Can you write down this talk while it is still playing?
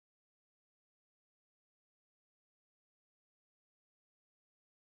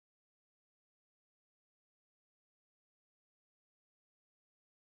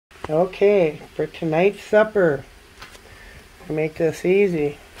Okay, for tonight's supper, to make this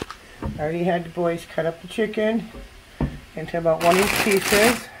easy, I already had the boys cut up the chicken into about 1-inch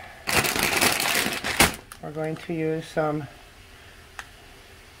pieces. We're going to use some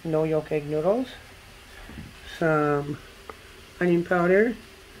no yolk egg noodles, some onion powder,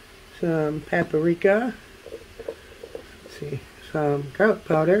 some paprika, let's see, some garlic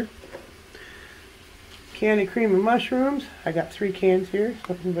powder, can of cream of mushrooms. I got 3 cans here,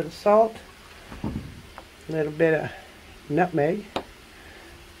 a little bit of salt, a little bit of nutmeg, a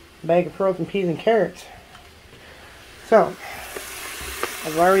bag of frozen peas and carrots. So,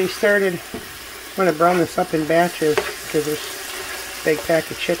 I've already started. I'm going to brown this up in batches because there's a big pack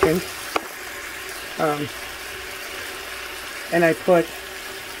of chicken. And I put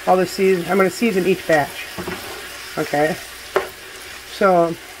all the season. I'm going to season each batch. Okay.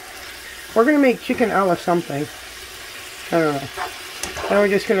 So we're going to make chicken a la something. I don't know. Now we're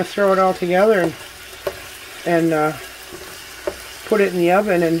just going to throw it all together and put it in the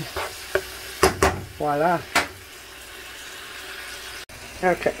oven, and voila.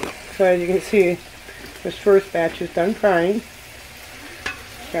 Okay, so as you can see, this first batch is done frying.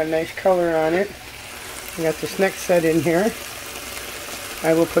 Got a nice color on it. I got this next set in here.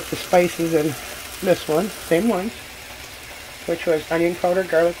 I will put the spices in this one, same ones, which was onion powder,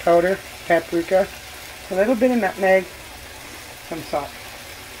 garlic powder, paprika, a little bit of nutmeg, some salt.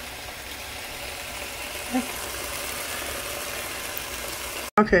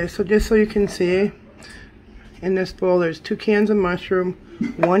 Okay, so just so you can see, in this bowl there's 2 cans of mushroom,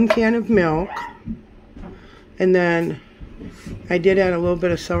 1 can of milk, and then I did add a little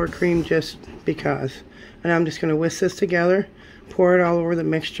bit of sour cream just because. And I'm just going to whisk this together, pour it all over the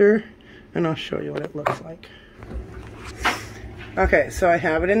mixture, and I'll show you what it looks like. Okay, so I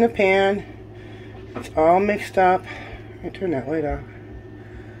have it in the pan. It's all mixed up. Let me turn that light off.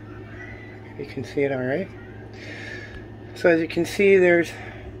 You can see it all right. So as you can see, there's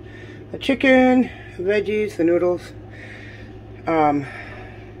the chicken, the veggies, the noodles. Now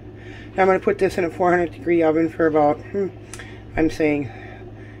I'm going to put this in a 400-degree oven for about, I'm saying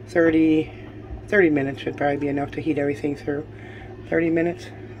 30 minutes should probably be enough to heat everything through. 30 minutes,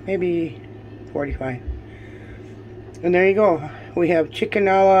 maybe 45. And there you go. We have chicken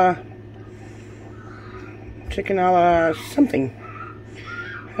a la something.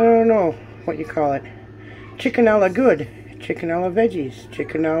 I don't know what you call it. Chicken a la good. Chicken a la veggies.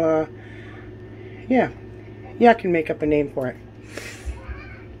 Chicken a la... Yeah, I can make up a name for it.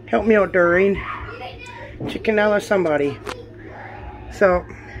 Help me out, Doreen. Chicken a la somebody. So,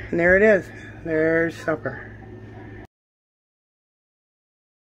 and there it is. There's supper.